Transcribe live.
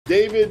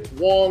David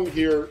Wong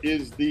here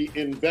is the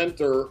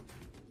inventor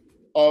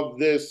of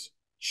this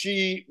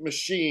chi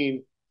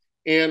machine.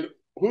 And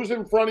who's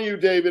in front of you,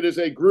 David, is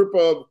a group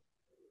of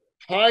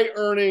high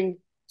earning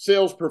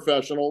sales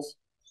professionals.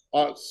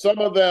 Some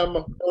of them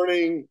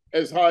earning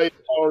as high as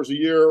dollars a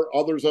year,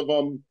 others of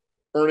them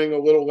earning a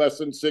little less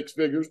than six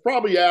figures.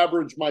 Probably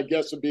average, my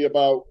guess would be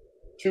about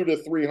 200,000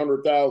 to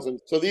 300,000.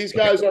 So these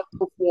guys are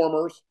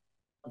performers.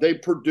 They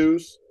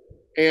produce,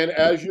 and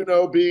as you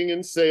know, being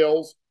in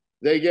sales,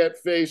 they get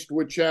faced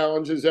with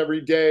challenges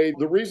every day.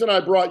 The reason I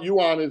brought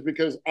you on is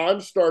because I'm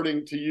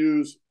starting to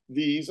use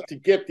these to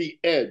get the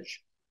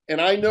edge.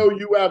 And I know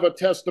you have a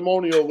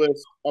testimonial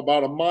list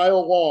about a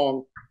mile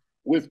long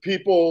with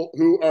people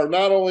who are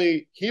not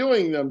only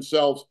healing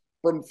themselves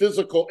from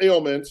physical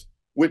ailments,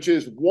 which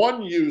is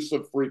one use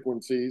of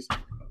frequencies,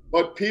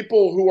 but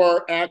people who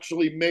are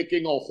actually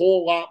making a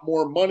whole lot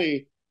more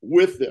money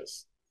with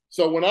this.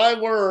 So when I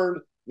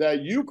learned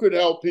that you could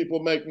help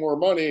people make more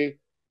money,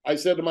 I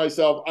said to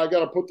myself, I got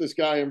to put this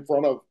guy in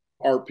front of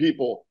our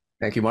people.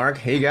 Thank you, Mark.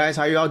 Hey guys,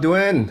 how you all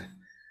doing?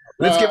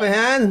 Let's give a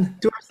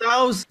hand to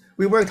ourselves.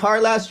 We worked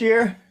hard last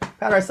year.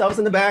 Pat ourselves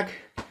in the back.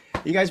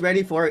 You guys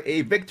ready for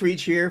a victory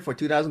cheer for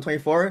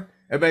 2024?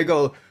 Everybody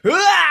go,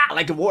 "Ah!"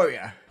 Like a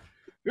warrior.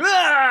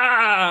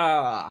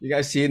 Ah! You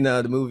guys seen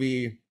the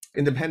movie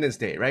Independence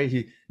Day, right?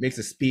 He makes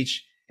a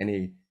speech and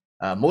he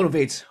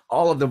motivates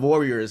all of the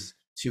warriors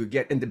to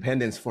get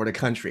independence for the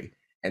country.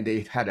 And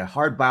they had a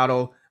hard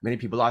battle. Many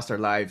people lost their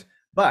lives,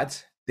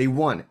 but they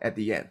won at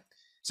the end.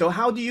 So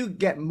how do you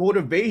get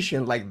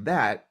motivation like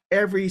that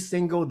every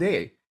single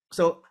day?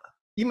 So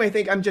you might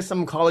think I'm just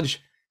some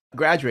college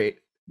graduate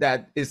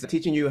that is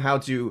teaching you how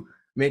to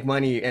make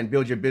money and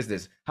build your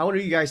business. How old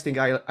do you guys think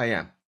I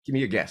am? Give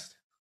me a guess.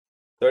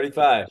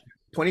 35.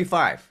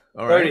 25.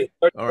 All right.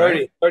 30, all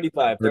right.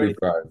 35.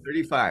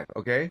 35.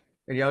 Okay.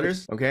 Any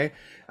others? Okay.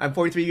 I'm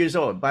 43 years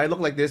old, but I look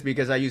like this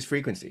because I use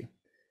frequency.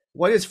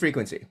 What is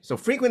frequency? So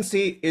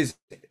frequency is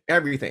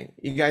everything.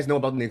 You guys know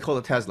about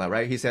Nikola Tesla,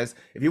 right? He says,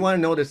 if you want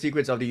to know the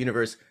secrets of the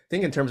universe,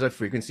 think in terms of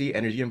frequency,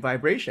 energy, and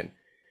vibration.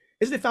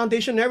 It's the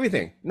foundation of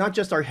everything, not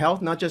just our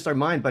health, not just our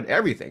mind, but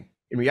everything.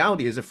 In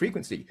reality, is a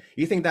frequency.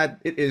 You think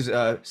that it is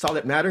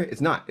solid matter?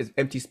 It's not. It's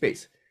empty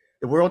space.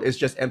 The world is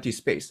just empty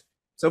space.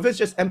 So if it's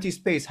just empty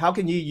space, how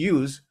can you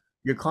use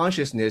your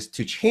consciousness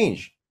to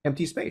change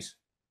empty space?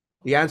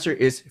 The answer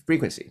is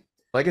frequency.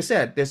 Like I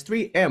said, there's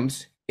 3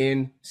 M's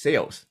in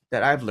sales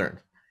that I've learned.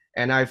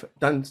 And I've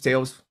done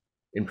sales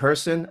in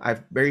person.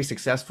 I'm very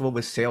successful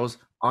with sales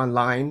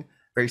online,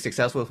 very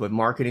successful with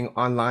marketing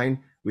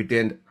online. We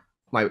did,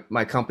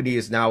 my company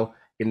is now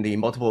in the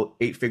multiple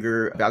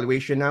 8-figure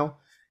valuation now.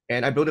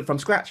 And I built it from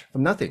scratch,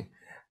 from nothing.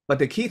 But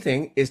the key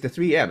thing is the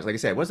 3 M's. Like I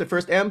said, what's the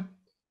first M?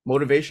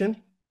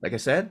 Motivation, like I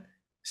said.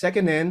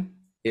 Second N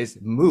is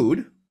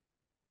mood.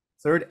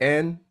 Third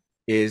N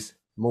is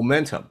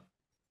momentum.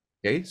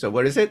 Okay, so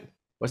what is it?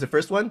 What's the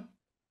first one?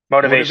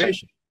 Motivation.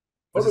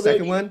 What's the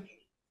second one?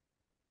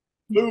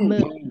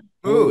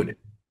 Mood.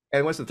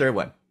 And what's the third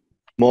one?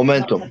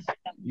 Momentum.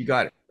 You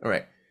got it. All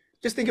right.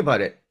 Just think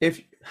about it.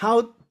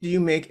 How do you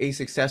make a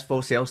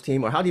successful sales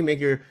team, or how do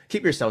you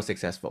keep yourself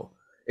successful?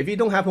 If you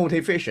don't have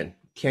motivation,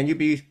 can you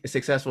be a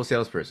successful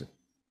salesperson?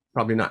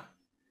 Probably not.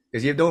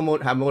 Because if you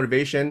don't have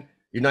motivation,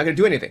 you're not going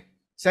to do anything.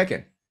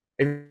 Second,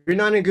 if you're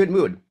not in a good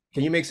mood,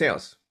 can you make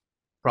sales?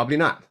 Probably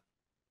not.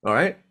 All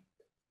right.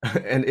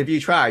 And if you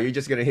try, you're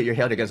just going to hit your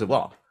head against the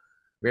wall.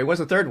 Okay. What's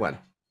the third one?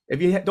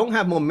 If you don't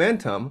have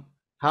momentum,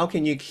 how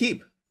can you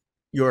keep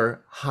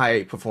your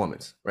high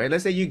performance, right?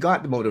 Let's say you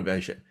got the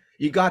motivation,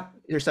 you got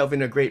yourself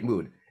in a great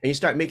mood, and you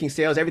start making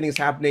sales, everything's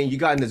happening, you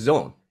got in the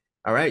zone,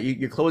 all right?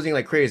 You're closing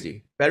like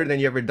crazy, better than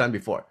you ever done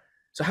before.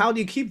 So how do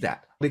you keep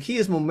that? The key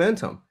is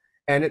momentum.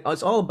 And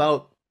it's all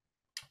about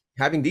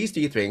having these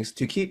 3 things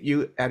to keep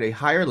you at a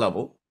higher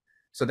level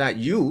so that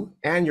you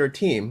and your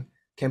team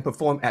can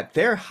perform at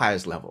their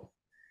highest level.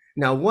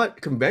 Now,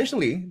 what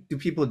conventionally do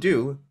people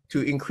do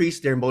to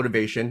increase their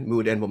motivation,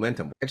 mood, and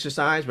momentum?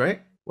 Exercise,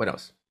 right? What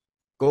else?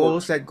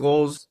 Goals, set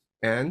goals,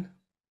 and?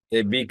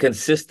 They be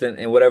consistent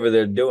in whatever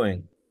they're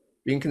doing.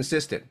 Being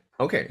consistent.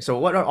 Okay, so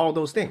what are all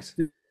those things?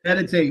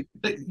 Meditate.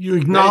 You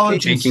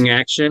acknowledge Taking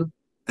action.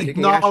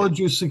 Acknowledge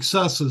your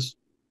successes.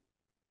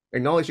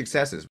 Acknowledge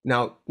successes.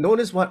 Now,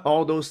 notice what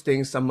all those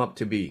things sum up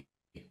to be.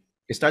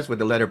 It starts with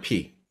the letter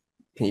P.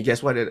 Can you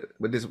guess what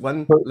with this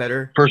one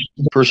letter?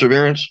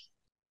 Perseverance.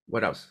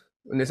 What else?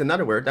 And there's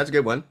another word. That's a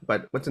good one.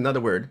 But what's another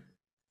word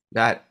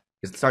that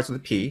starts with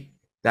a P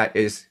that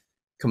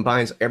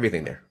combines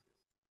everything there?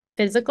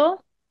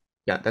 Physical.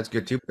 Yeah, that's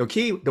good too.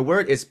 The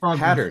word is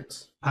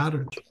patterns.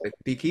 Patterns.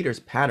 The key,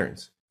 there's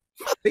patterns.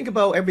 Think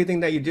about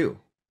everything that you do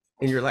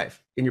in your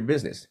life, in your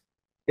business.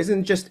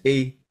 Isn't just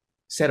a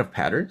set of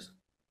patterns,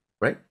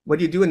 right? What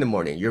do you do in the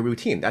morning? Your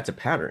routine, that's a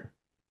pattern.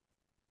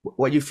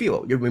 What you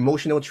feel, your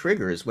emotional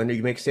triggers when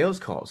you make sales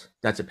calls,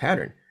 that's a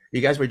pattern. You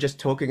guys were just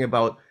talking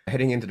about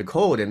heading into the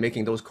cold and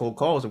making those cold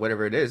calls or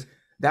whatever it is.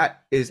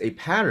 That is a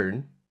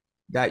pattern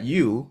that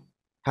you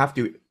have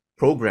to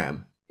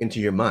program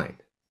into your mind.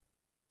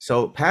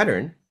 So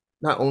pattern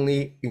not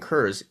only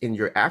occurs in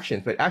your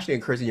actions, but actually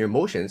occurs in your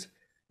emotions,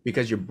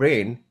 because your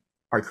brain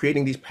are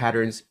creating these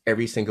patterns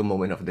every single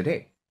moment of the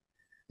day.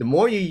 The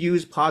more you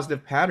use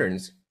positive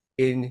patterns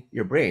in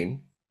your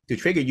brain to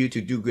trigger you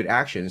to do good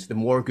actions, the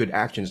more good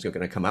actions are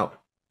going to come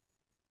out.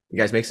 You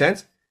guys make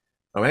sense?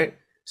 All right.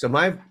 So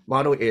my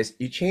motto is,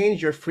 you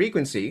change your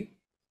frequency,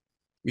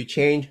 you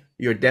change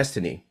your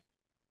destiny.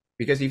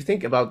 Because if you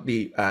think about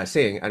the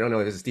saying, I don't know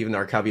if it's Stephen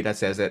R. Covey that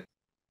says that,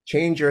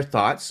 change your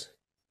thoughts,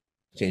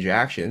 change your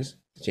actions,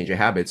 change your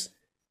habits,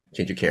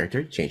 change your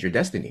character, change your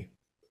destiny.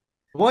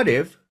 What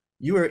if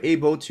you were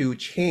able to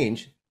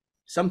change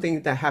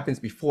something that happens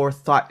before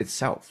thought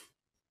itself,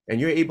 and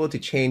you're able to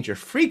change your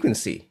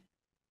frequency?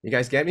 You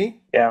guys get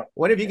me? Yeah.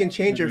 What if you can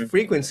change your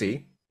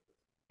frequency,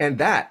 and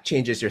that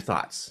changes your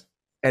thoughts,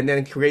 and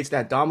then creates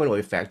that domino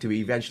effect to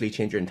eventually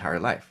change your entire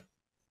life?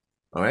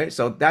 All right.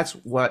 So that's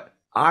what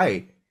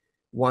I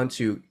want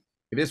to,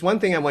 if there's one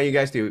thing I want you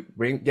guys to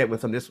get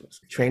with from this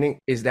training,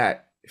 is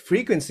that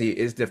frequency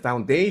is the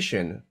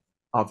foundation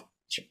of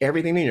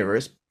everything in the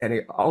universe. And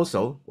it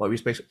also, what we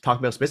talk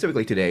about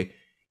specifically today,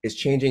 is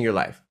changing your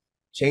life,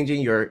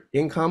 changing your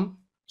income,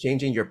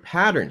 changing your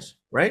patterns,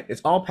 right?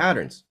 It's all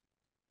patterns,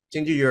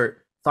 changing your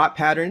thought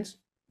patterns,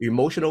 your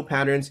emotional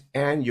patterns,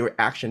 and your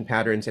action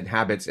patterns and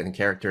habits and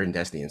character and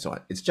destiny and so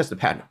on. It's just a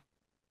pattern.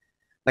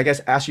 Like I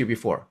asked you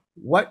before,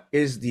 what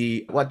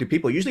do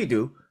people usually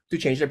do to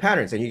change their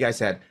patterns? And you guys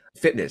said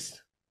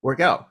fitness,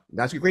 workout.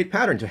 That's a great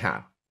pattern to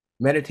have.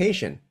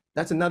 Meditation.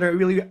 That's another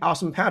really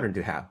awesome pattern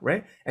to have,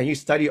 right? And you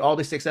study all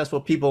the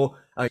successful people,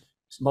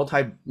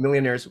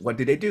 multi-millionaires. What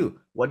do they do?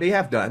 What they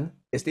have done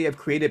is they have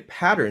created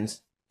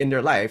patterns in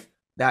their life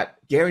that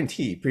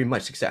guarantee pretty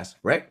much success,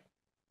 right?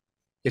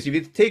 Because if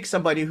you take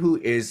somebody who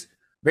is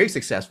very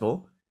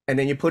successful and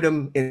then you put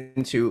them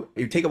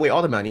you take away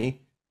all the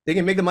money, they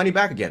can make the money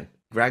back again.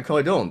 Grant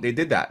Cardone, they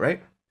did that,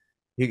 right?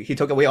 He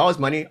took away all his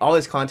money, all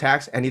his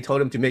contacts, and he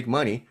told him to make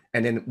money.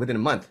 And then within a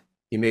month,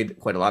 he made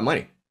quite a lot of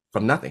money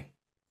from nothing.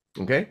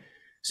 Okay.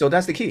 So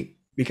that's the key,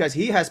 because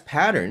he has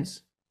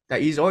patterns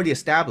that he's already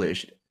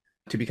established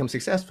to become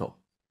successful.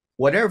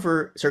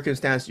 Whatever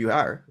circumstance you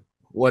are,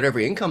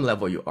 whatever income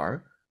level you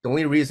are, the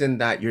only reason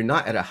that you're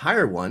not at a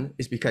higher one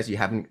is because you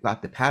haven't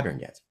got the pattern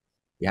yet.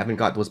 You haven't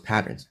got those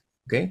patterns.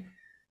 Okay.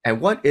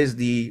 And what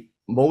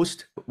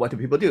do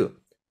people do?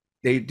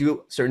 They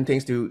do certain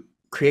things to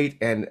create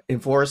and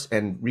enforce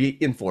and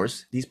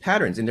reinforce these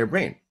patterns in their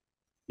brain.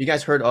 You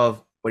guys heard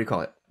of, what do you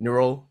call it?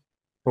 Neural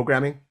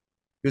programming?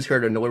 Who's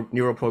heard of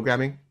neural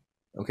programming?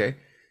 Okay.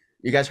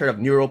 You guys heard of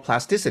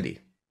neuroplasticity?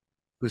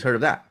 Who's heard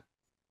of that?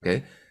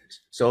 Okay.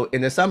 So in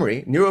the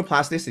summary,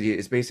 neuroplasticity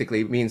is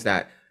basically means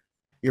that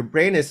your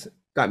brain has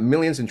got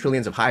millions and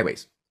trillions of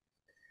highways.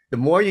 The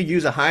more you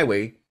use a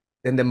highway,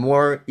 then the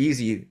more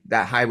easy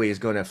that highway is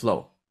going to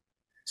flow.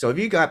 So if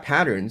you got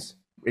patterns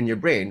in your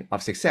brain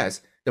of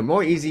success, the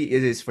more easy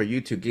it is for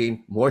you to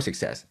gain more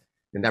success.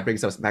 And that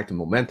brings us back to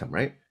momentum,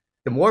 right?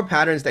 The more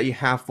patterns that you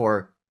have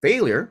for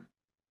failure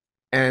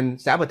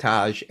and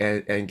sabotage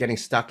and getting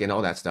stuck and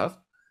all that stuff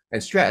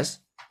and stress,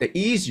 the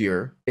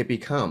easier it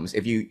becomes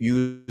if you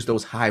use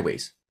those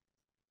highways.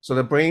 So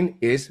the brain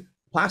is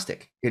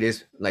plastic. It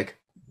is like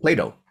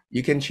Play-Doh.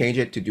 You can change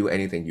it to do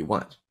anything you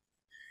want.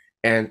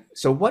 And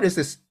so what is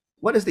this?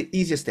 What is the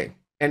easiest thing?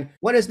 And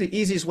what is the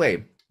easiest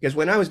way? Because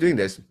when I was doing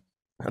this,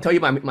 I'll tell you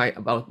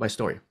about my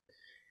story.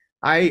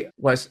 I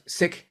was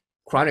sick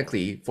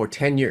chronically for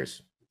 10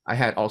 years. I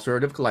had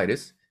ulcerative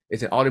colitis.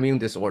 It's an autoimmune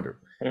disorder.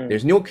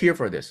 There's no cure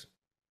for this.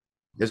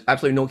 There's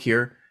absolutely no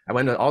cure. I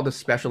went to all the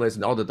specialists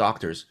and all the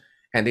doctors,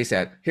 and they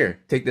said, here,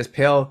 take this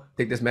pill,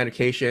 take this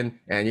medication,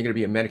 and you're going to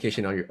be on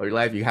medication all your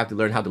life. You have to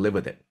learn how to live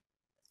with it.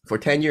 For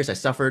 10 years, I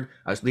suffered.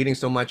 I was bleeding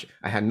so much.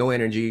 I had no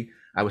energy.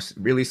 I was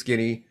really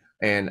skinny,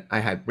 and I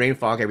had brain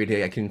fog every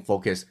day. I couldn't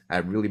focus. I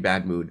had a really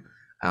bad mood.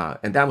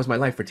 And that was my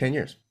life for 10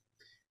 years.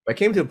 But I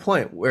came to a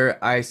point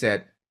where I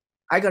said,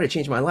 I got to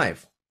change my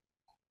life.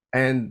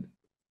 And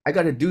I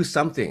got to do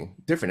something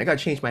different. I got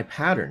to change my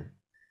pattern,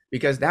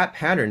 because that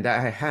pattern that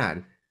I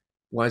had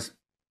was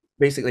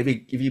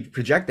basically, if you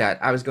project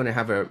that, I was going to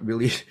have a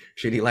really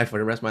shitty life for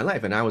the rest of my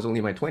life. And I was only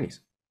in my 20s.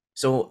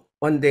 So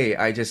one day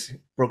I just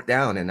broke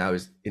down and I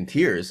was in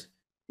tears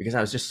because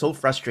I was just so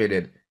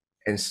frustrated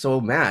and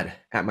so mad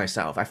at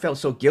myself. I felt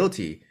so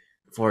guilty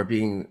for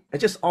being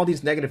just all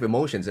these negative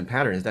emotions and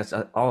patterns that's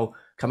all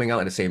coming out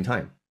at the same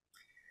time.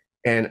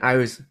 And I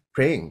was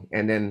praying,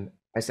 and then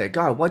I said,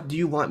 God, what do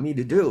you want me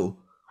to do?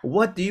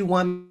 What do you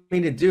want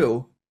me to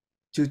do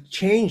to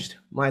change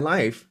my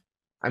life?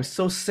 I'm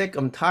so sick,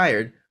 I'm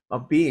tired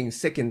of being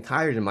sick and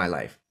tired in my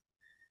life.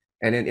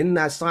 And then in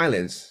that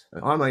silence,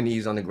 on my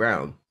knees on the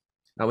ground,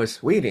 I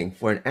was waiting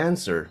for an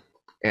answer.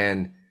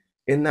 And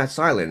in that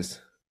silence,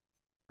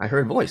 I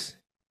heard a voice,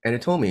 and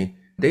it told me,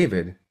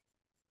 David,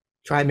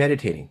 try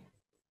meditating.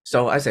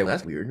 So I said, well,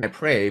 that's weird. I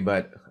pray,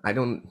 but I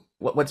don't,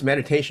 what's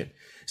meditation?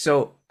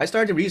 So I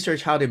started to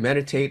research how to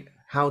meditate,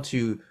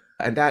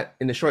 and that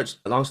in the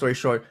long story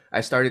short,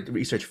 I started to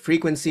research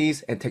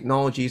frequencies and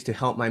technologies to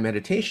help my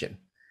meditation.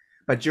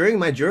 But during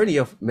my journey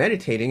of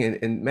meditating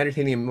and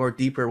meditating in a more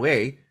deeper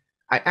way,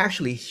 I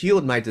actually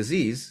healed my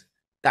disease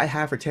that I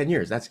had for 10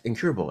 years. That's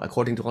incurable,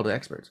 according to all the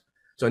experts.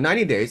 So in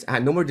 90 days, I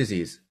had no more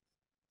disease.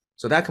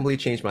 So that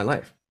completely changed my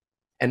life.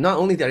 And not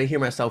only did I heal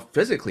myself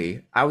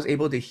physically, I was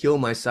able to heal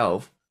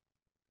myself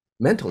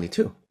mentally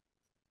too.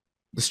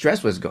 The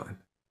stress was gone.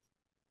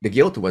 The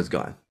guilt was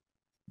gone.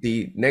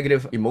 The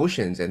negative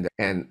emotions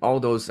and all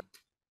those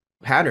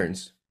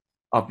patterns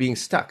of being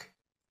stuck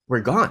were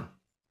gone.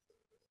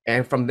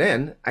 And from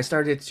then, I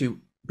started to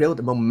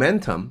build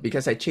momentum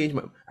because I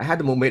had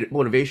the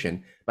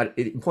motivation, but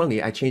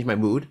importantly, I changed my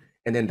mood.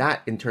 And then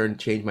that in turn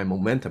changed my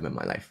momentum in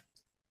my life.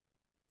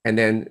 And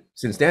then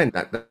since then,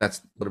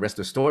 that's the rest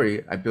of the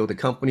story. I built a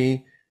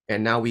company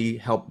and now we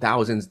help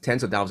thousands,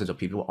 tens of thousands of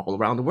people all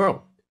around the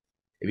world.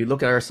 If you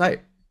look at our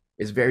site,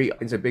 it's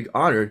a big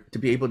honor to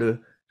be able to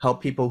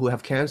help people who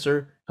have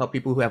cancer, help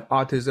people who have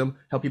autism,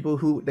 help people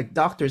who the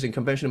doctors in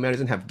conventional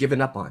medicine have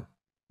given up on,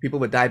 people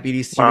with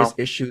diabetes, serious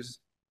issues.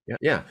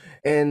 Yeah.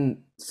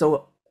 And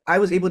so I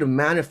was able to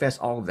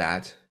manifest all of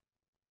that.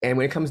 And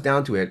when it comes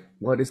down to it,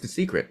 what is the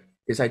secret?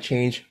 Is I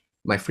change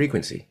my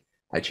frequency.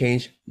 I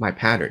change my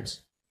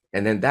patterns.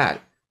 And then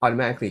that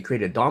automatically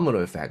created a domino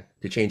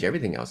effect to change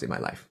everything else in my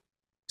life.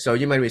 So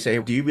you might be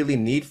saying, do you really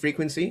need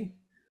frequency?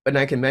 But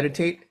I can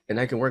meditate and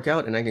I can work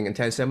out and I can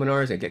attend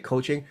seminars and get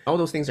coaching. All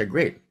those things are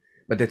great.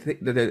 But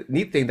the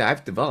neat thing that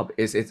I've developed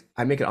is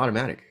I make it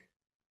automatic.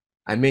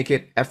 I make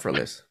it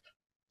effortless.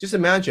 Just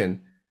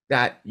imagine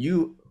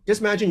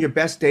your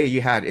best day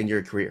you had in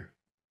your career.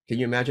 Can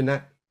you imagine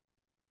that?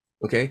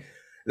 Okay.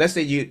 Let's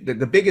say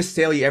the biggest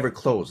sale you ever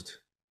closed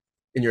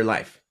in your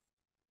life.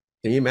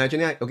 Can you imagine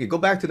that? Okay, go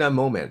back to that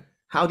moment.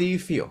 How do you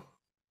feel?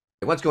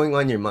 What's going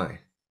on in your mind?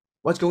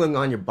 What's going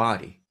on in your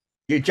body?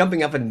 You're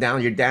jumping up and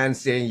down, you're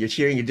dancing, you're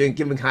cheering,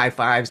 giving high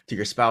fives to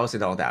your spouse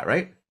and all that,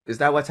 right? Is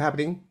that what's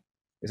happening?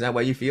 Is that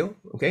what you feel?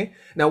 Okay.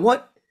 Now,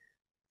 what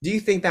do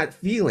you think that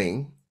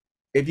feeling,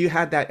 if you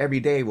had that every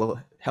day, will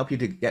help you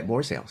to get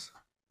more sales?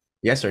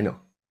 Yes or no?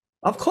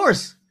 Of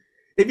course.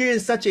 If you're in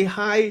such a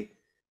high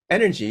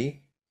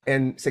energy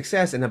and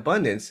success and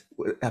abundance,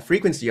 a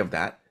frequency of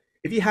that,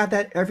 if you had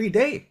that every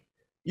day,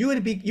 you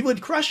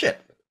would crush it.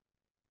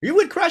 You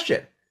would crush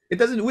it. It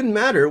wouldn't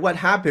matter what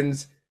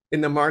happens in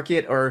the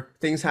market or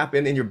things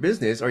happen in your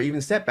business or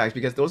even setbacks,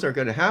 because those are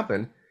going to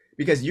happen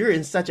because you're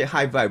in such a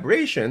high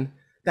vibration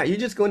that you're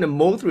just going to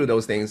mow through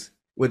those things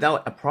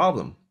without a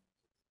problem.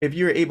 If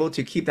you're able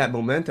to keep that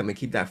momentum and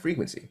keep that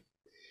frequency.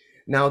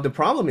 Now, the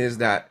problem is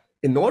that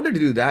in order to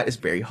do that, it's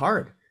very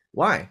hard.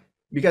 Why?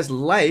 Because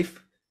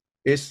life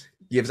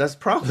gives us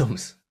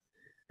problems.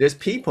 There's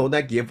people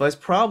that give us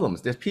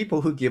problems. There's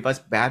people who give us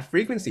bad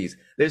frequencies.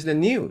 There's the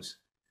news.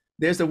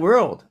 There's the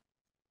world.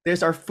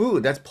 There's our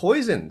food that's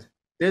poisoned.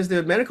 There's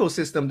the medical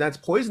system that's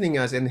poisoning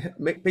us and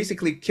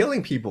basically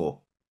killing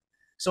people.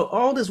 So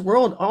all this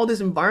world, all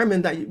this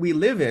environment that we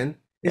live in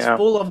is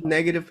full of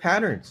negative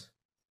patterns.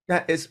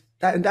 And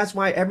that's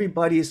why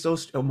everybody is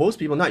most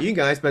people, not you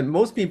guys, but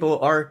most people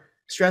are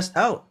stressed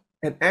out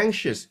and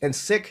anxious and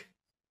sick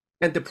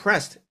and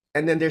depressed.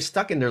 And then they're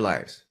stuck in their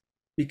lives.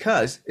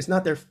 Because it's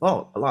not their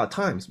fault a lot of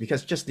times,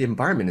 because just the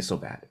environment is so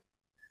bad.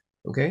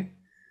 Okay.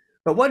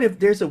 But what if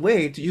there's a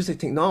way to use the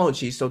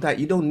technology so that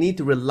you don't need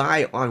to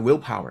rely on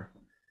willpower?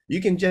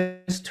 You can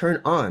just turn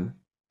on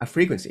a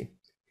frequency.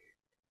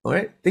 All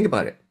right. Think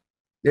about it.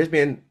 There's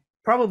been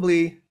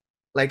probably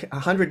like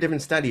 100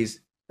 different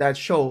studies that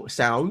show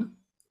sound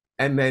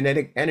and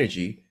magnetic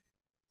energy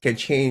can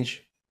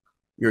change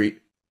your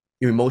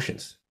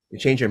emotions, can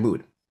change your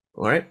mood.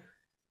 All right.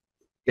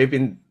 There've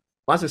been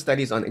lots of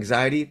studies on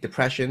anxiety,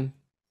 depression,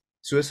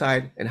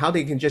 suicide, and how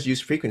they can just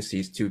use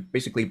frequencies to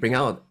basically bring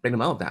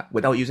them out of that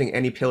without using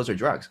any pills or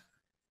drugs.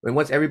 And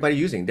what's everybody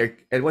using?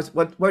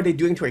 What are they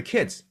doing to our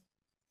kids?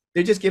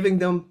 They're just giving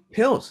them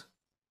pills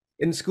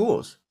in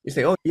schools. You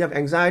say, oh, you have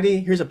anxiety,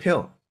 here's a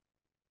pill.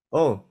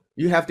 Oh,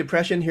 you have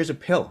depression, here's a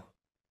pill.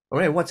 All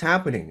right, what's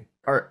happening?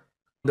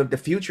 The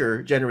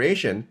future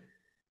generation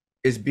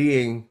is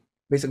being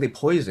basically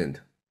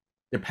poisoned.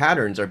 Their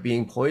patterns are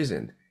being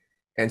poisoned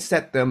and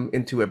set them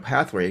into a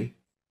pathway,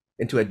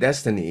 into a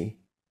destiny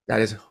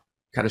that is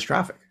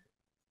catastrophic.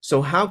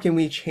 So how can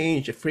we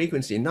change the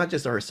frequency, not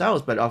just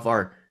ourselves, but of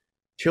our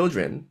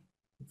children?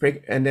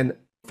 And then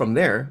from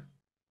there,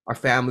 our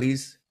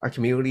families, our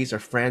communities, our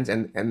friends,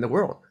 and the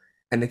world.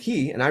 And the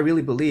key, and I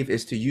really believe,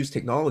 is to use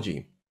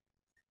technology,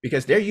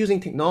 because they're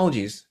using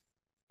technologies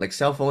like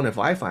cell phone and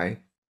Wi-Fi,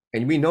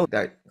 and we know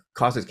that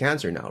causes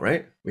cancer now,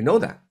 right? We know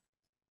that.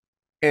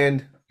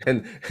 And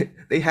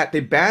they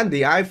banned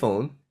the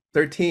iPhone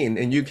 13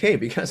 in UK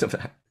because of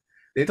that.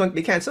 They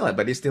can't sell it,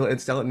 but they still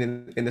sell it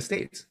in the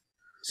States.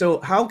 So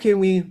how can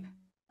we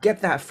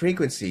get that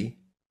frequency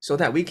so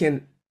that we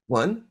can,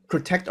 one,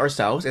 protect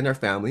ourselves and our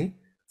family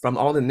from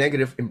all the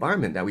negative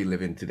environment that we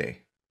live in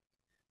today?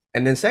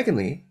 And then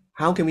secondly,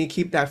 how can we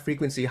keep that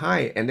frequency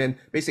high and then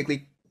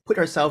basically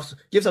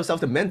gives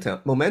ourselves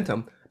the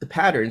momentum, the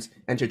patterns,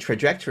 and the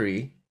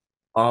trajectory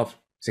of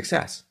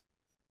success,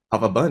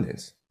 of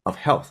abundance, of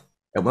health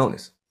and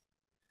wellness.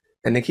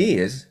 And the key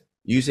is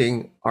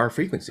using our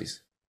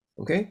frequencies.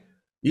 Okay,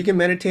 you can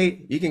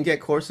meditate, you can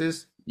get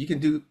courses, you can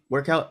do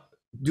workout,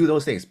 do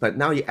those things, but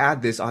now you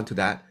add this onto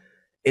that,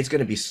 it's going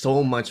to be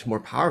so much more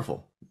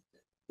powerful.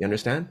 You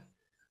understand?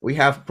 We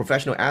have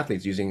professional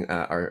athletes using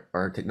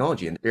our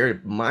technology, and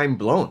they're mind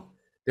blown.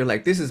 They're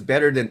like, this is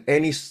better than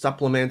any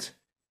supplement,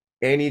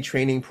 any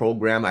training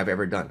program I've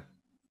ever done.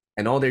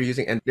 And all they're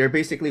using, and they're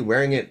basically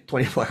wearing it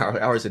 24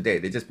 hours a day.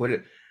 They just put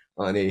it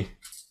on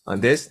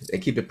this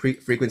and keep the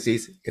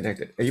frequencies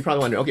connected. And you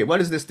probably wonder, okay, what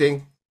is this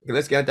thing? Okay,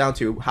 let's get down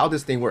to how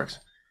this thing works.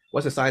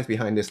 What's the science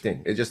behind this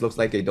thing? It just looks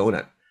like a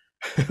donut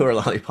or a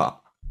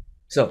lollipop.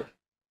 So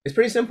it's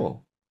pretty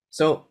simple.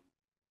 So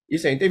you're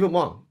saying, David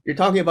Wong, you're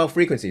talking about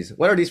frequencies.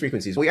 What are these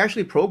frequencies? We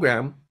actually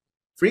program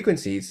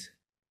frequencies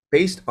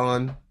based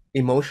on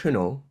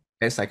emotional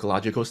and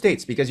psychological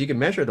states, because you can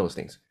measure those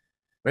things,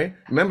 right?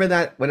 Remember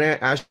that when I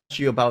asked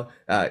you about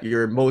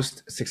your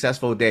most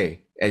successful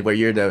day and where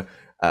you're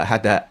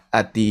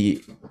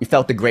you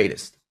felt the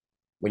greatest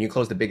when you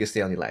closed the biggest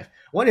sale in your life.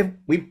 What if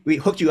we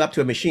hooked you up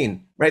to a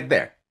machine right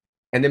there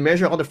and then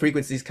measure all the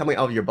frequencies coming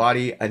out of your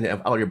body and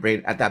out of your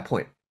brain at that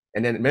point,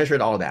 and then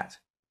measured all that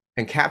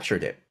and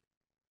captured it?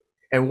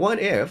 And what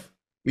if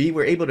we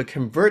were able to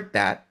convert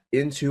that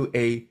into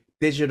a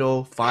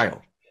digital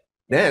file?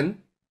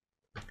 Then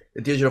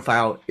the digital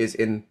file is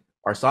in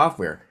our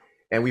software,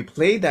 and we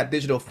play that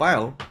digital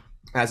file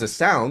as a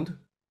sound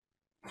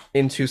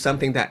into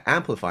something that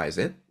amplifies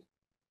it.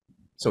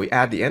 So we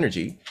add the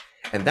energy,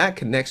 and that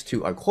connects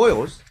to our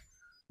coils,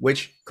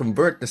 which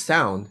convert the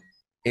sound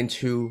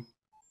into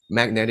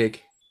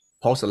magnetic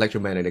pulse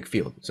electromagnetic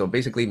field. So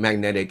basically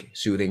magnetic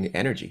soothing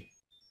energy.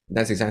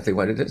 That's exactly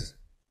what it is.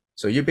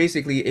 So you're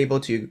basically able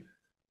to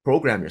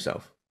program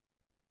yourself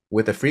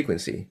with a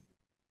frequency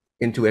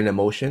into an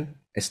emotion,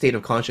 a state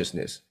of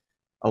consciousness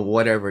of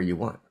whatever you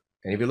want.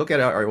 And if you look at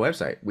our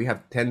website, we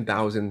have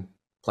 10,000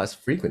 plus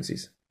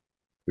frequencies.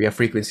 We have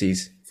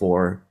frequencies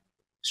for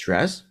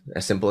stress,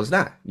 as simple as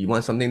that. You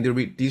want something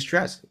to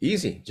de-stress,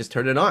 easy, just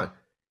turn it on.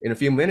 In a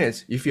few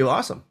minutes, you feel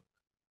awesome.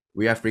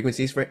 We have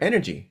frequencies for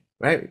energy,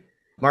 right?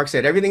 Mark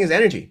said everything is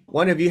energy.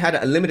 What if you had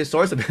a limited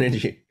source of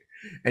energy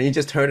and you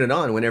just turn it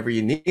on whenever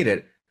you need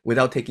it,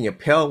 without taking a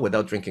pill,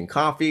 without drinking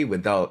coffee,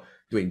 without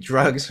doing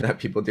drugs that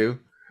people do?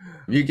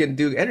 You can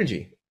do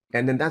energy.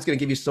 And then that's going to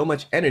give you so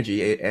much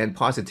energy and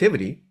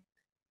positivity.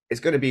 It's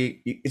going to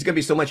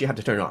be so much you have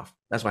to turn it off.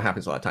 That's what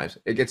happens a lot of times.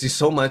 It gets you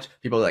so much,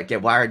 people like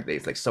get wired,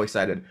 they're like so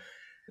excited,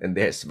 and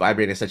they're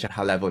vibrating at such a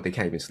high level they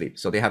can't even sleep.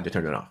 So they have to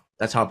turn it off.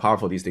 That's how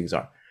powerful these things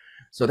are.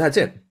 So that's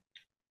it.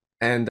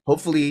 And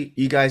hopefully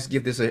you guys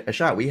give this a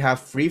shot. We have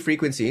free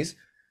frequencies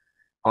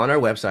on our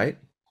website,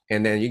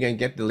 and then you can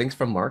get the links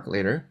from Mark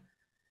later.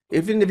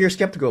 Even if you're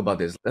skeptical about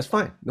this, that's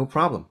fine, no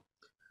problem.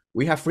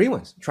 We have free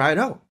ones. Try it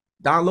out.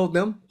 Download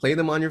them, play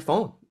them on your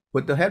phone,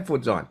 put the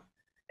headphones on,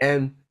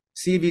 and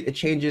see if it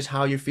changes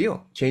how you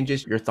feel,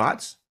 changes your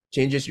thoughts,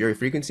 changes your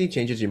frequency,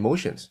 changes your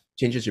emotions,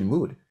 changes your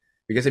mood.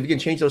 Because if you can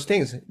change those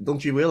things,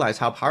 don't you realize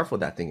how powerful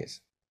that thing is?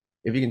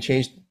 If you can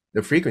change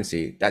the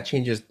frequency, that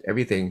changes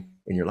everything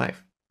in your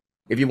life.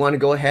 If you want to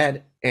go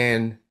ahead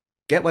and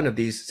get one of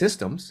these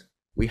systems,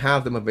 we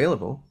have them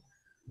available,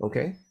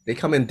 okay? They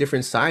come in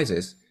different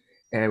sizes,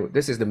 and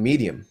this is the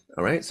medium,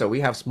 all right? So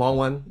we have small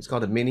one, it's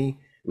called a mini.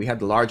 We have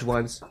the large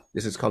ones.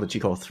 This is called the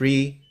Chico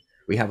 3.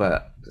 We have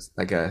a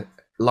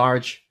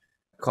large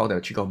called a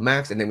Chico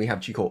Max, and then we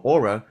have Chico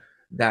Aura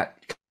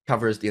that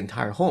covers the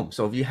entire home.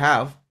 So if you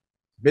have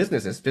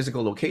businesses,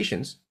 physical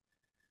locations,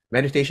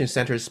 meditation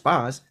centers,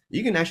 spas,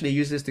 you can actually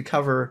use this to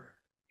cover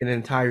an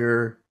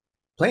entire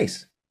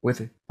place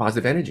with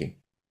positive energy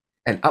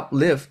and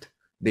uplift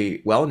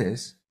the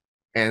wellness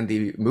and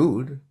the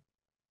mood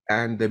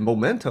and the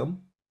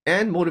momentum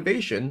and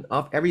motivation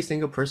of every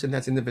single person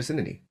that's in the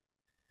vicinity.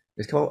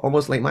 It's called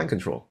almost like mind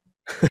control,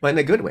 but in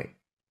a good way.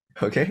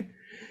 Okay,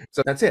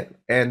 so that's it.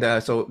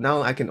 And so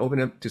now I can open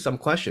up to some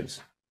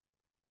questions.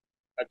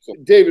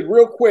 Excellent. David,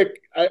 real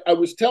quick, I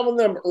was telling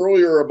them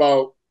earlier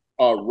about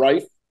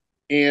Rife,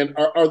 and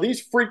are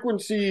these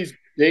frequencies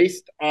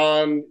based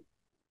on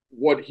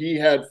what he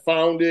had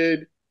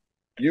founded?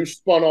 You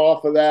spun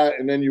off of that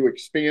and then you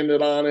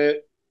expanded on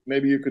it.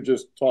 Maybe you could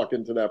just talk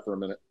into that for a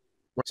minute.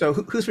 So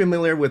who's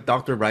familiar with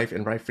Dr. Rife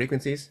and Rife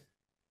frequencies?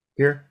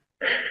 Here,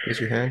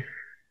 raise your hand.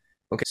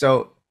 Okay,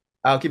 so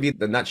I'll give you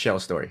the nutshell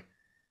story.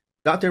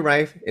 Dr.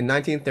 Rife in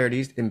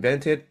 1930s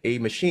invented a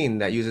machine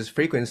that uses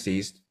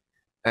frequencies,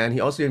 and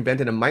he also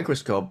invented a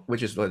microscope,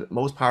 which is the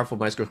most powerful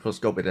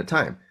microscope at the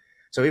time.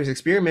 So he was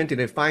experimenting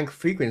to find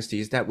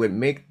frequencies that would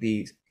make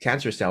the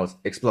cancer cells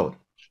explode.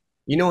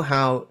 You know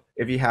how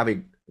if you have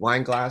a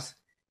wine glass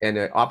and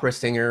an opera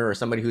singer or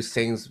somebody who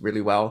sings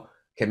really well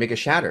can make it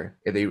shatter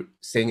if they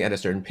sing at a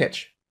certain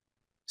pitch.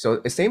 So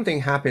the same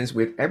thing happens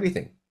with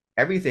everything.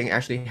 Everything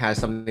actually has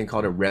something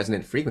called a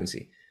resonant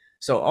frequency.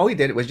 So all he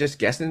did was just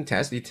guess and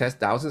test. He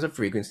tested thousands of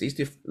frequencies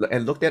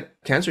and looked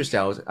at cancer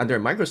cells under a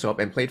microscope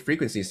and played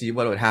frequencies, see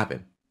what would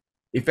happen.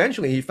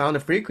 Eventually, he found the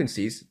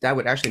frequencies that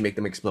would actually make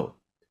them explode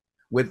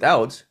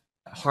without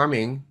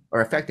harming or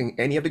affecting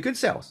any of the good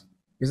cells.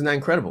 Isn't that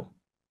incredible?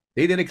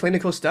 They did a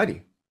clinical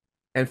study,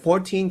 and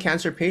 14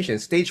 cancer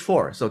patients, stage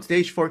 4. So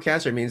stage 4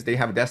 cancer means they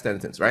have a death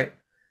sentence, right?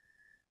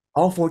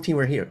 All 14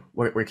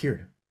 were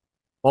cured.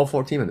 All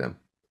 14 of them.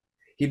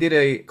 He did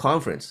a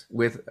conference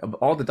with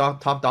all the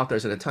top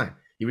doctors at the time.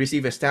 He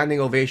received a standing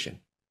ovation.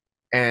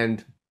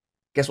 And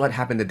guess what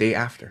happened the day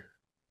after?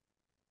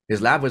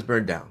 His lab was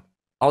burned down.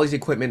 All his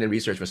equipment and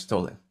research was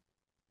stolen.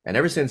 And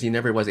ever since, he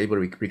never was able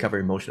to recover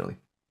emotionally.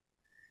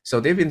 So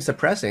they've been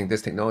suppressing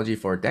this technology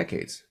for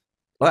decades.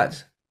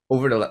 But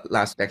over the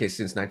last decade,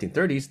 since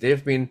 1930s, there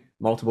have been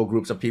multiple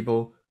groups of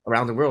people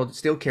around the world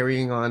still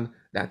carrying on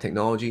that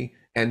technology,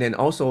 and then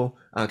also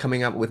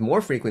coming up with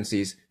more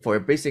frequencies for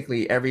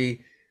basically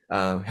every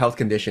health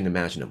condition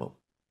imaginable.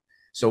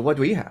 So what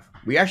do we have?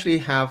 We actually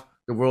have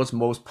the world's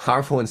most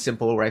powerful and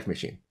simple rife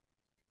machine.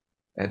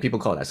 And people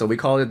call that. So we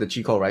call it the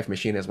Chico rife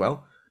machine as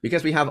well,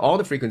 because we have all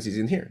the frequencies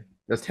in here.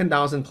 There's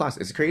 10,000 plus.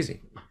 It's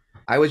crazy.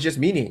 I was just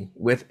meeting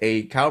with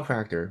a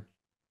chiropractor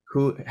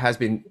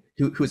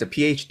who's a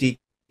PhD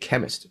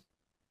chemist.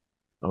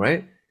 All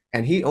right.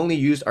 And he only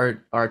used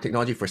our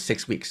technology for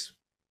 6 weeks.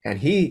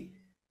 And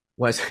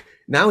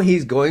now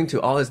he's going to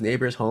all his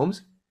neighbors'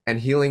 homes and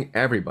healing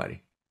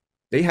everybody.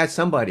 They had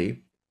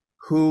somebody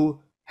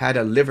who had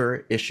a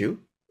liver issue,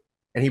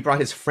 and he brought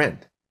his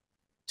friend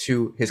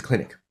to his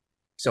clinic.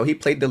 So he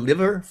played the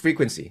liver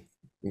frequency.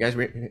 You guys,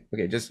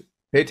 okay, just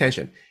pay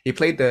attention. He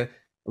played the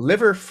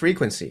liver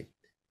frequency,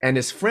 and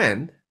his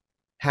friend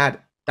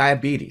had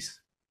diabetes.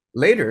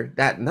 Later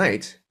that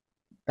night,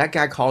 that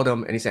guy called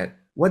him and he said,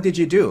 "What did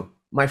you do?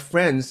 My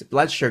friend's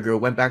blood sugar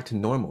went back to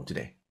normal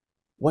today.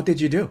 What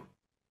did you do?"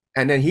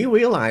 And then he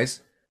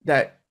realized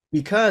that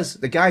because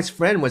the guy's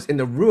friend was in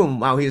the room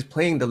while he was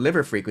playing the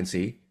liver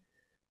frequency,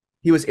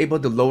 he was able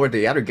to lower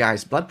the other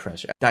guy's blood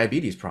pressure,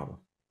 diabetes problem,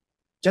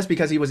 just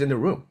because he was in the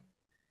room.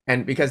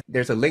 And because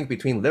there's a link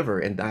between liver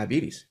and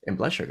diabetes and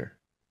blood sugar.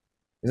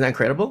 Isn't that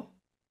incredible?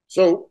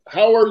 So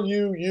how are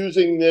you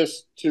using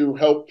this to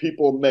help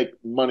people make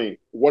money?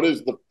 What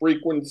is the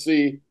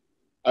frequency?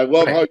 I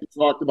love how you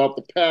talked about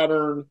the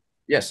pattern.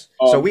 Yes.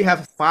 So we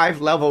have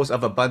 5 levels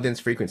of abundance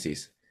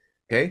frequencies.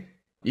 Okay.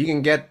 You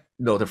can get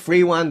the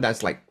free one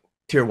that's like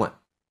tier 1.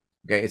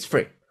 Okay. It's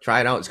free.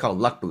 Try it out. It's called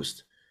Luck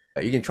Boost.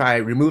 You can try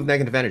remove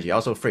negative energy,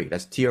 also free.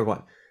 That's tier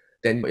 1.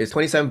 Then it's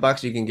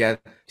 $27. You can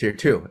get tier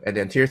 2, and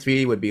then tier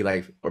 3 would be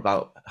like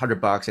about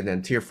 $100, and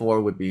then tier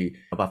 4 would be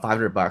about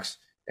 $500,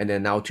 and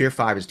then now tier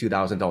 5 is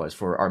 $2,000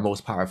 for our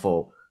most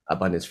powerful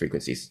abundance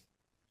frequencies.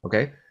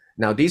 Okay.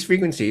 Now these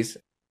frequencies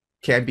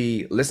can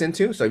be listened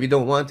to. So if you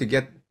don't want to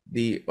get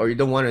the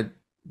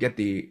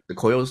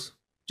coils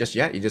just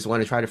yet, you just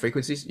want to try the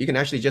frequencies, you can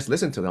actually just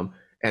listen to them,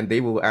 and they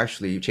will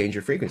actually change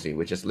your frequency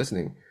with just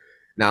listening.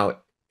 Now,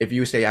 if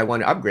you say, I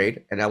want to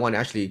upgrade and I want to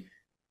actually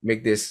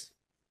make this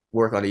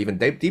work on an even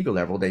deeper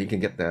level, then you can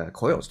get the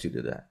coils to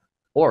do that.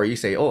 Or you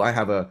say, oh, I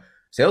have a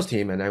sales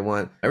team and I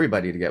want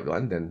everybody to get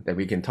one, then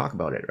we can talk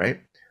about it, right?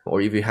 Or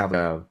if you have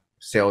a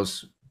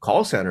sales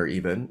call center,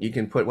 even, you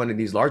can put one of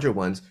these larger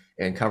ones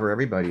and cover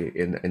everybody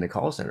in the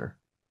call center.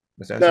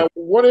 Now,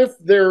 what if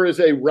there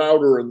is a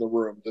router in the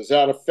room? Does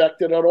that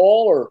affect it at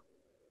all? Or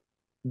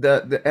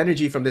the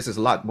energy from this is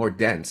a lot more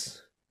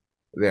dense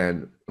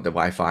than the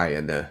Wi-Fi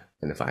and the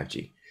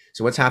 5G.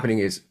 So what's happening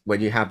is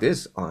when you have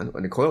this on,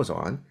 when the coil's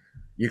on,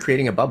 you're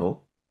creating a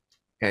bubble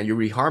and you're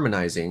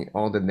reharmonizing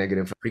all the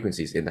negative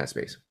frequencies in that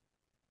space.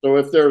 So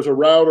if there's a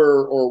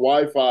router or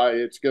Wi-Fi,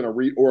 it's going to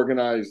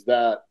reorganize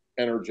that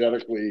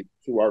energetically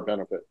to our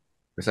benefit.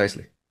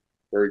 Precisely.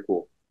 Very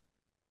cool.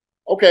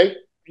 Okay.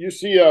 You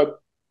see a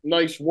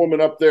nice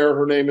woman up there.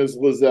 Her name is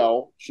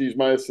Lizelle. She's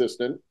my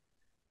assistant.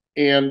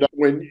 And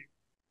when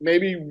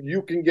maybe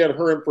you can get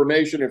her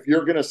information if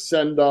you're going to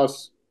send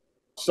us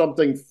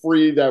something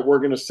free that we're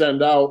going to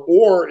send out,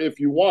 or if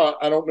you want,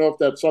 I don't know if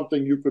that's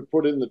something you could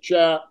put in the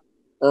chat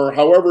or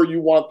however you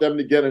want them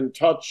to get in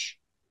touch.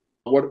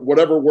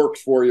 Whatever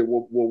works for you,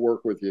 we'll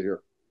work with you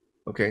here.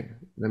 Okay,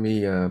 let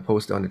me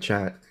post on the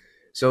chat.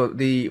 So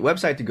the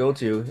website to go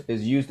to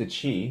is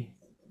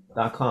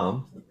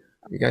usetheqi.com.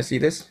 You guys see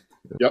this?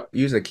 Yep.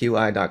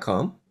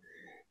 Usetheqi.com.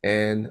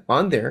 And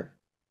on there,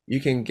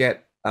 you can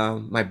get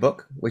my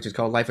book, which is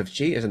called Life of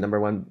Qi. Is a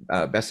 #1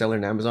 bestseller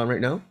on Amazon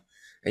right now.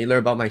 And you learn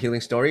about my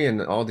healing story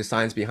and all the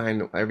science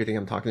behind everything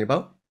I'm talking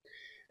about.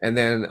 And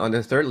then on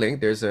the third link,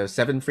 there's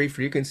 7 free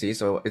frequencies.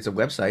 So it's a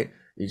website.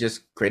 You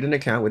just create an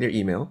account with your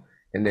email,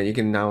 and then you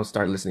can now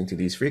start listening to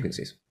these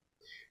frequencies.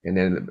 And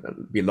then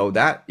below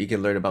that, you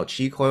can learn about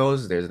Qi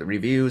coils. There's the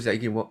reviews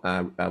that you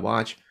can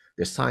watch.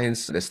 There's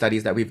science, the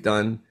studies that we've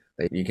done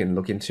that you can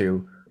look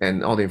into,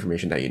 and all the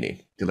information that you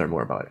need to learn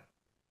more about it.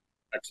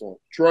 Excellent.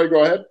 Troy,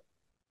 go ahead.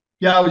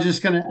 Yeah, I was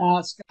just going to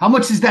ask, how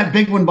much is that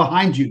big one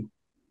behind you?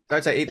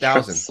 Starts at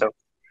 8,000.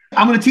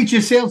 I'm going to teach you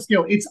a sales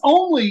skill. It's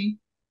only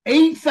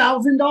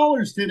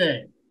 $8,000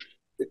 today.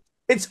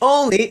 It's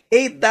only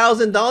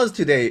 $8,000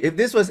 today. If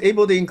this was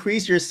able to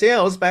increase your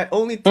sales by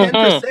only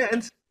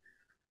 10%,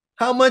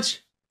 how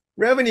much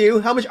revenue,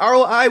 how much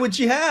ROI would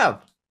you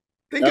have?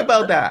 Think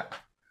about that.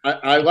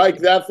 I like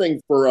that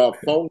thing for a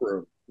phone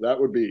room. That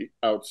would be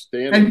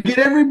outstanding. And get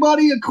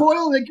everybody a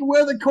coil. They can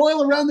wear the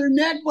coil around their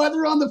neck while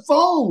they're on the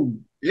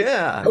phone.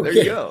 Yeah, there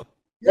you go.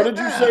 What did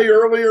you say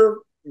earlier?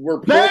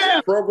 We're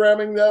Bam!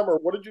 programming them, or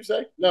what did you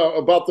say? No,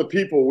 about the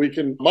people. We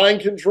can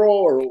mind control,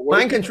 or what?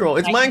 Mind control.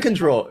 It's mind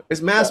control.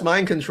 It's mass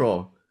mind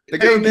control. The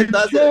government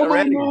does it Control my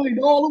already. mind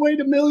all the way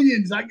to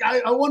millions. I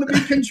want to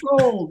be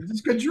controlled.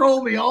 Just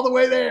control me all the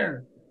way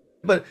there.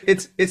 But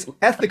it's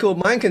ethical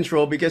mind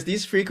control because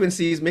these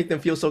frequencies make them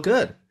feel so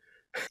good.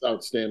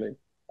 Outstanding.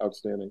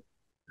 Outstanding.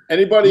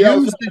 Anybody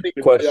else?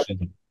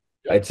 Question.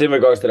 It's in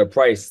regards to the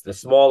price, the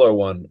smaller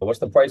one. What's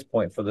the price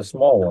point for the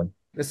small one?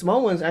 The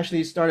small ones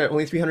actually start at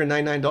only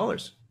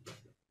 $399.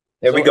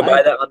 If we could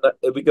buy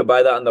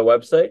that on the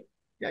website?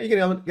 Yeah, you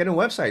can get on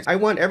websites. I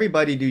want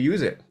everybody to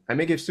use it. I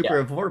make it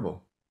super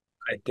affordable.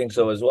 I think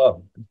so as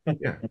well.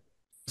 Yeah.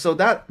 So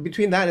that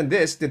between that and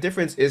this, the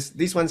difference is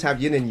these ones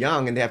have yin and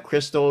yang, and they have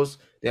crystals,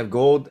 they have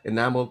gold,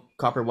 enamel,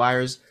 copper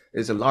wires.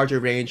 There's a larger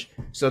range.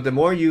 So the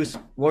more you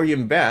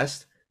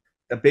invest,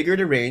 the bigger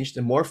the range,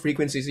 the more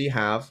frequencies you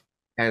have,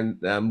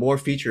 and more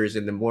features,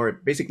 and the more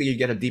basically you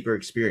get a deeper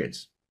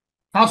experience.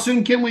 How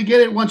soon can we get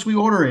it once we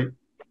order it?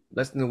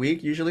 Less than a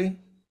week usually.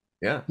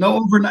 Yeah. No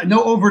overnight.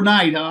 No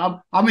overnight.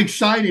 I'm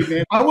excited,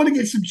 man. I want to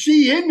get some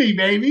chi in me,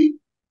 baby.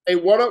 Hey,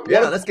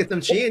 let's get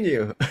them chi in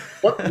you.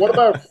 What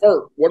about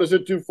heart? What does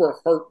it do for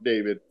heart,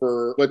 David?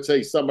 For, let's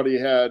say somebody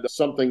had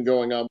something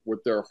going on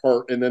with their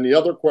heart. And then the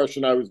other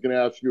question I was going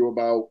to ask you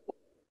about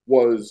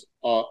was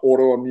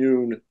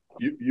autoimmune.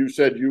 You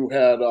said you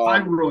had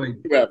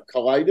thyroid. You have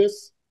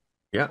colitis.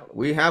 Yeah,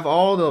 we have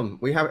all of them.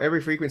 We have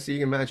every frequency you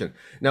can imagine.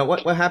 Now,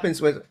 what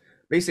happens with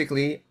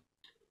basically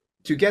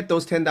to get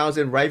those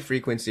 10,000 right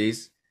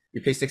frequencies,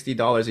 you pay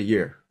 $60 a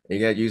year. And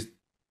you get use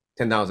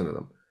 10,000 of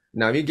them.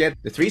 Now, if you get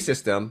the 3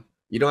 system,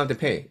 you don't have to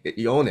pay.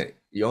 You own it.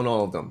 You own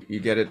all of them. You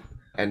get it,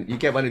 and you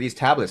get one of these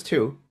tablets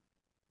too,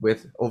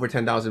 with over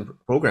 10,000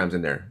 programs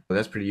in there. So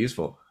that's pretty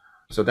useful.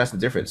 So that's the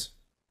difference.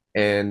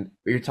 And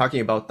you're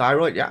talking about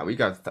thyroid. Yeah, we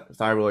got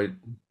thyroid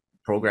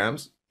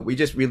programs. We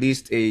just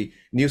released a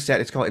new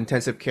set. It's called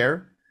Intensive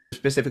Care,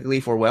 specifically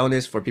for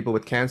wellness for people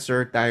with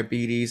cancer,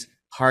 diabetes,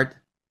 heart,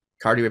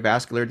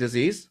 cardiovascular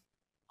disease,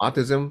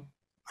 autism,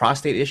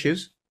 prostate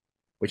issues,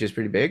 which is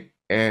pretty big,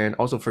 and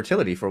also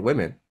fertility for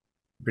women.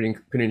 Pretty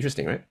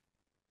interesting, right?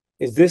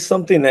 Is this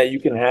something that you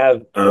can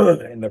have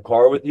in the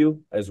car with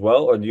you as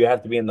well, or do you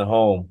have to be in the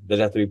home? Does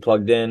it have to be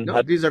plugged in?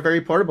 No, these are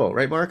very portable,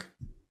 right, Mark?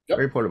 Yep.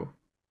 Very portable.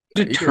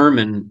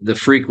 Determine the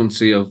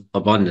frequency of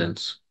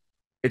abundance.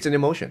 It's an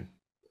emotion.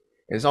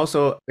 It's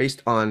also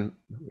based on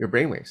your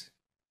brainwaves.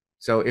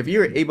 So if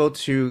you're able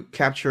to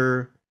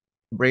capture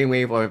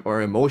brainwave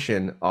or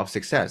emotion of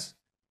success,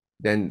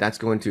 then that's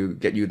going to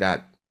get you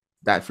that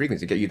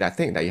frequency, get you that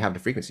thing that you have the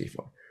frequency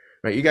for,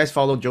 right? You guys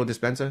follow Joe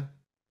Dispenza?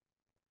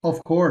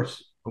 Of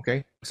course.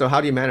 Okay. So how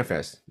do you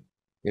manifest?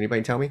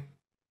 Anybody tell me?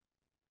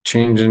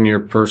 Changing your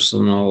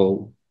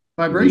personal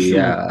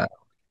vibration.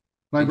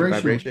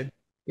 Vibration.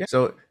 Yeah.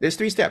 So there's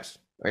 3 steps.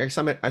 I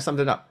summed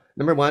it up.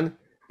 Number 1,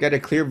 get a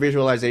clear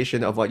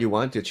visualization of what you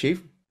want to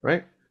achieve,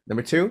 right?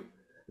 Number 2,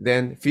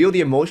 then feel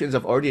the emotions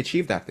of already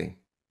achieved that thing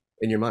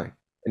in your mind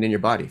and in your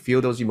body.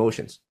 Feel those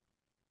emotions.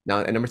 Now,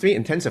 and number 3,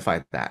 intensify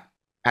that.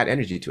 Add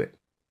energy to it.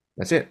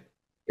 That's it.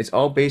 It's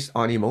all based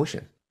on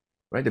emotion,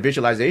 right? The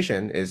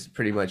visualization is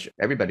pretty much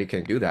everybody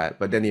can do that,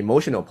 but then the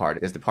emotional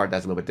part is the part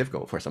that's a little bit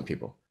difficult for some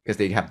people because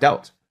they have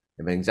doubt,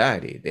 they have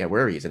anxiety, they have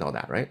worries and all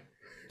that, right?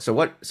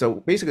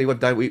 So basically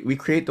we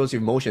create those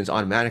emotions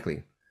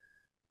automatically.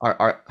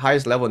 Our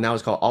highest level now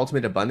is called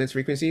ultimate abundance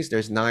frequencies.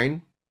 There's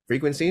 9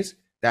 frequencies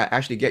that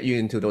actually get you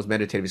into those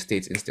meditative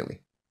states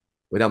instantly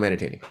without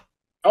meditating.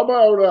 How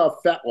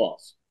about fat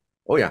loss?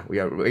 Oh yeah, we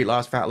have weight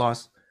loss, fat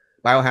loss,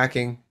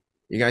 biohacking.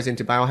 You guys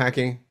into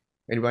biohacking?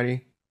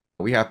 Anybody?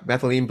 We have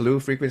methylene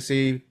blue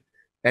frequency,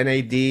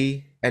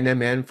 NAD,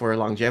 NMN for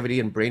longevity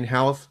and brain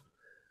health.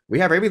 We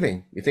have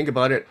everything. You think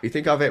about it, you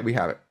think of it, we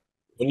have it.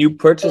 When you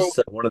purchase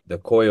one of the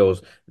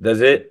coils,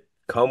 does it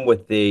come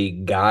with a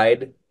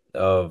guide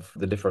of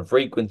the different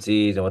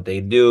frequencies and what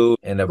they do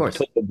and a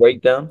total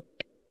breakdown?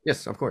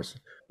 Yes, of course.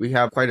 We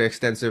have quite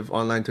extensive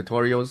online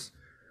tutorials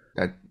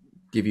that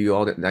give you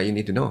all that you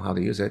need to know how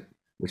to use it,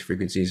 which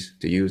frequencies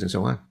to use and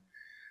so on.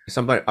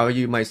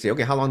 You might say,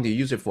 okay, how long do you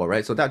use it for,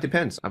 right? So that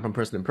depends from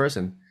person to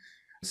person.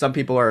 Some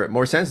people are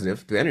more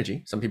sensitive to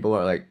energy. Some people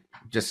are like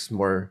just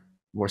more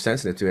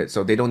sensitive to it,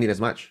 so they don't need as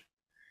much.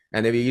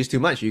 And if you use too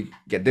much, you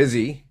get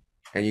dizzy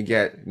and you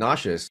get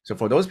nauseous. So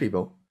for those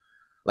people,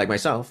 like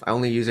myself, I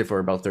only use it for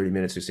about 30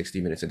 minutes to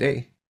 60 minutes a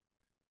day.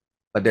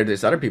 But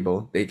there's other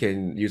people, they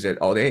can use it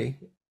all day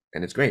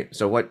and it's great.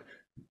 So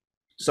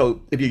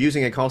if you're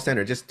using a call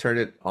center, just turn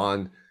it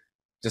on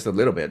just a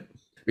little bit,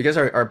 because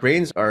our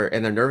brains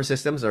and our nervous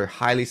systems are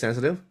highly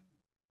sensitive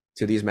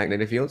to these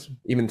magnetic fields.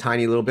 Even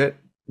tiny little bit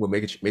will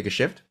make a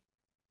shift,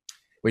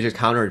 which is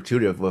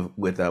counterintuitive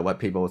with what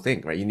people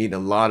think, right? You need a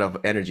lot of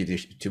energy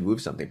to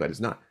move something, but it's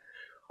not.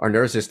 Our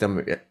nervous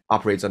system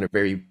operates on a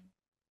very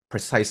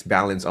precise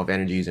balance of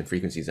energies and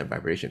frequencies and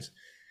vibrations.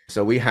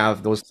 So we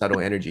have those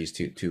subtle energies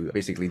to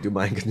basically do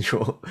mind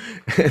control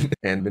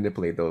and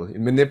manipulate those.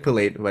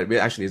 Manipulate, but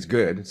actually it's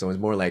good. So it's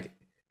more like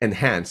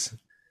enhance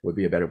would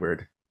be a better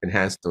word.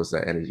 Enhance those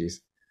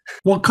energies.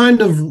 What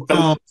kind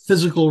of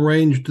physical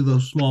range do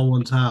those small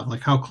ones have?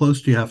 Like how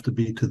close do you have to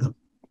be to them?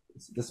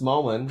 The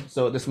small one.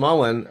 So the small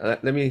one,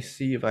 let me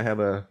see if I have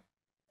the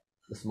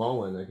small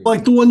one.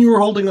 Like the one you were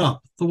holding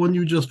up, the one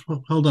you just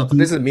held up.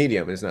 This is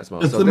medium, it's not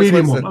small. It's so the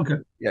medium one, okay.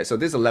 Yeah, so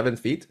this is 11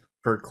 feet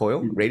per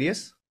coil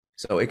radius.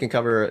 So it can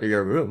cover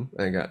your room,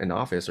 like an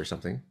office or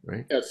something,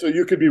 right? Yeah, so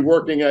you could be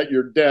working at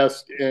your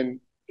desk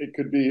and it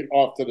could be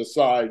off to the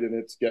side and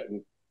it's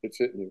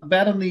hitting you.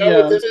 Bad on the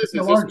Is this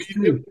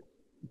medium?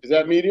 Is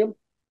that medium?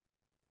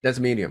 That's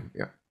medium,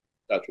 yeah.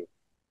 Gotcha.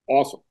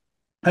 Awesome.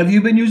 Have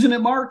you been using it,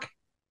 Mark?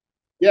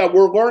 Yeah,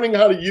 we're learning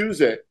how to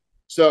use it.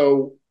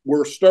 So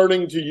we're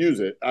starting to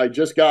use it. I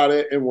just got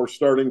it and we're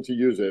starting to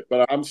use it,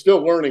 but I'm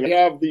still learning. I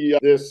have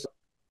this,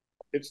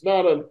 it's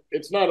not an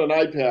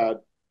iPad.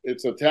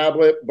 It's a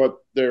tablet, but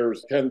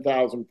there's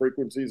 10,000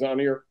 frequencies on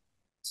here.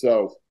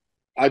 So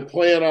I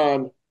plan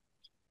on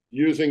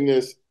using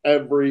this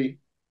every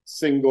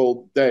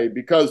single day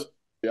because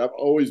I've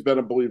always been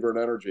a believer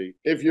in energy.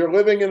 If you're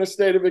living in a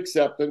state of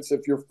acceptance,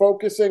 if you're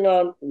focusing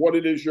on what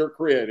it is you're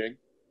creating,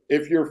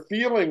 if you're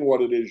feeling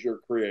what it is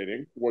you're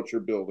creating, what you're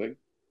building,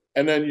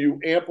 and then you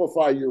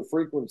amplify your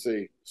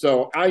frequency.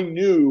 So I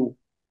knew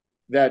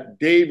that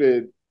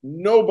David,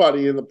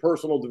 nobody in the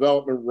personal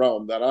development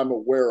realm that I'm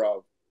aware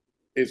of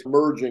is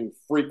merging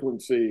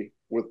frequency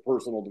with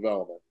personal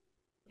development.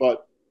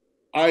 But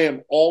I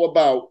am all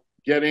about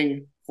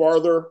getting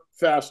farther,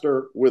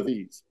 faster with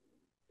ease.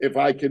 If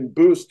I can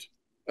boost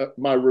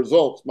my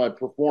results, my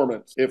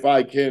performance, if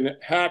I can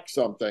hack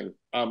something,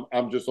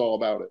 I'm just all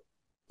about it.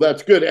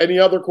 That's good. Any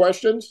other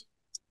questions?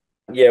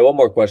 Yeah, one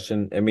more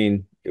question. I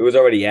mean, it was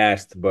already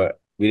asked, but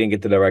we didn't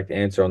get the direct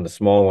answer on the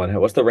small one.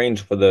 What's the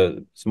range for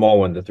the small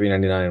one, the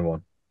 399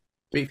 one?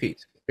 3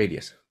 feet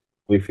radius.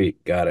 3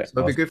 feet. Got it. So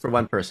it'll be good for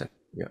one person.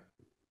 Yeah.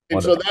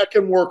 And so that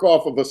can work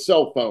off of a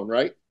cell phone,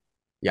 right?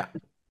 Yeah.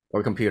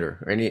 Or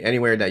computer, or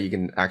anywhere that you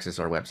can access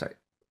our website.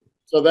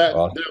 So that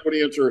would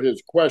answer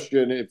his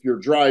question. If you're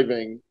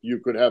driving, you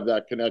could have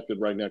that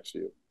connected right next to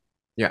you.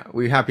 Yeah,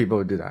 we have people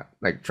who do that.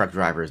 Like truck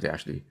drivers, they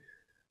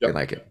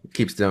like it. It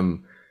keeps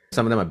them,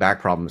 some of them have back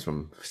problems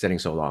from sitting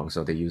so long,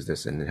 so they use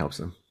this and it helps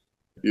them.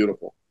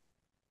 Beautiful.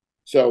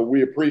 So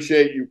we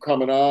appreciate you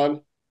coming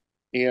on.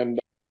 And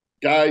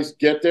guys,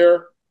 get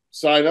there,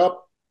 sign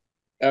up.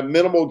 At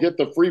minimal, get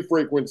the free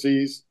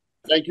frequencies.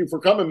 Thank you for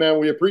coming, man.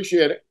 We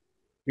appreciate it.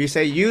 We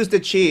say use the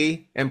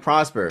chi and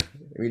prosper.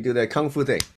 We do the kung fu thing.